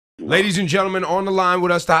Ladies and gentlemen, on the line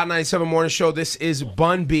with us, the Hot 97 Morning Show, this is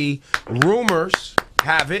Bun B. Rumors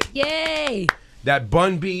have it that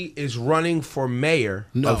Bun B is running for mayor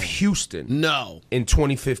of Houston in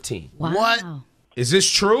 2015. Wow. What? Is this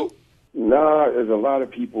true? No, there's a lot of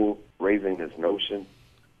people raising this notion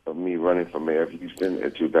of me running for mayor of Houston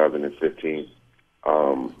in 2015.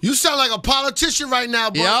 You sound like a politician right now,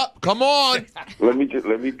 bro. Yep, come on. Let me get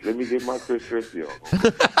my Chris Christie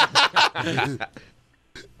on.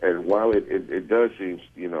 And while it does seem,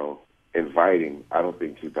 inviting, I don't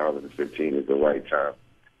think 2015 is the right time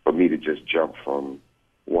for me to just jump from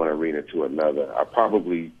one arena to another. I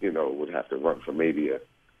probably, would have to run for maybe a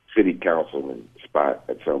city councilman spot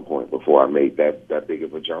at some point before I made that big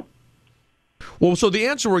of a jump. Well, so the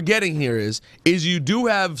answer we're getting here is you do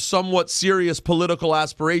have somewhat serious political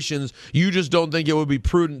aspirations. You just don't think it would be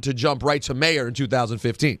prudent to jump right to mayor in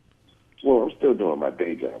 2015. Well, I'm still doing my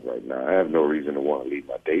day job right now. I have no reason to want to leave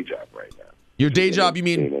my day job right now. Your day job, you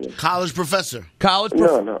mean college professor?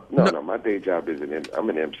 No. My day job is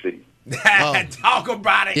I'm an MC. Talk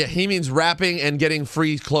about it. Yeah, he means rapping and getting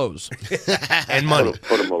free clothes and money.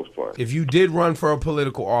 For the most part. If you did run for a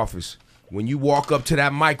political office, when you walk up to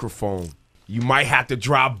that microphone, you might have to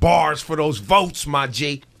drop bars for those votes, my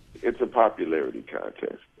G. It's a popularity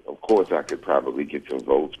contest. Of course, I could probably get some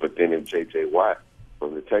votes, but then if J.J. Watt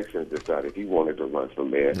from the Texans decided he wanted to run for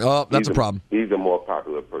mayor, that's a problem. He's a more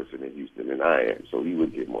popular person in Houston than I am, so he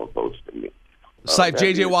would get more votes than me. Cite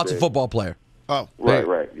J.J. Watt's a football player. Oh,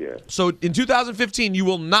 right, yeah. So in 2015, you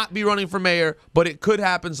will not be running for mayor, but it could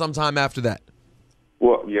happen sometime after that.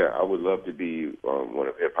 Well, yeah, I would love to be one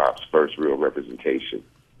of hip-hop's first real representation.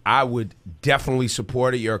 I would definitely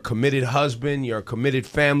support it. You're a committed husband. You're a committed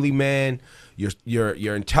family man.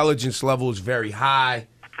 Your intelligence level is very high.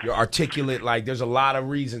 You're articulate. Like, there's a lot of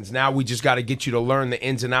reasons. Now we just got to get you to learn the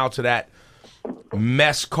ins and outs of that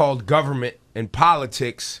mess called government and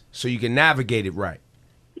politics so you can navigate it right.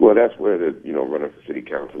 Well, that's where running for city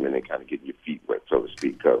councilman and kind of getting your feet wet, so to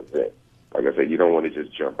speak, comes in. Like I said, you don't want to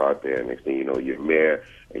just jump out there and next thing you know, you're mayor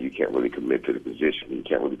and you can't really commit to the position. You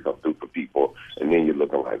can't really come through for people. And then you're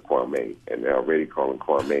looking like Kwame. And they're already calling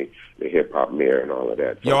Kwame the hip-hop mayor and all of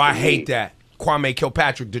that. So I hate that. Kwame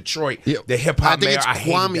Kilpatrick, Detroit, the hip-hop mayor. I think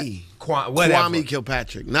it's Kwame. Kwame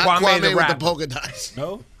Kilpatrick. Not Kwame with the polka dots.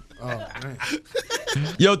 No? Oh, man.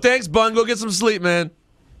 Yo, thanks, Bun. Go get some sleep, man.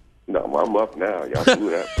 No, I'm up now. Y'all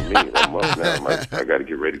do that for me. I'm up now. I got to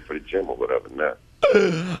get ready for the gym or whatever now.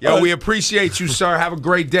 Yo, we appreciate you, sir. Have a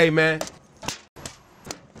great day, man.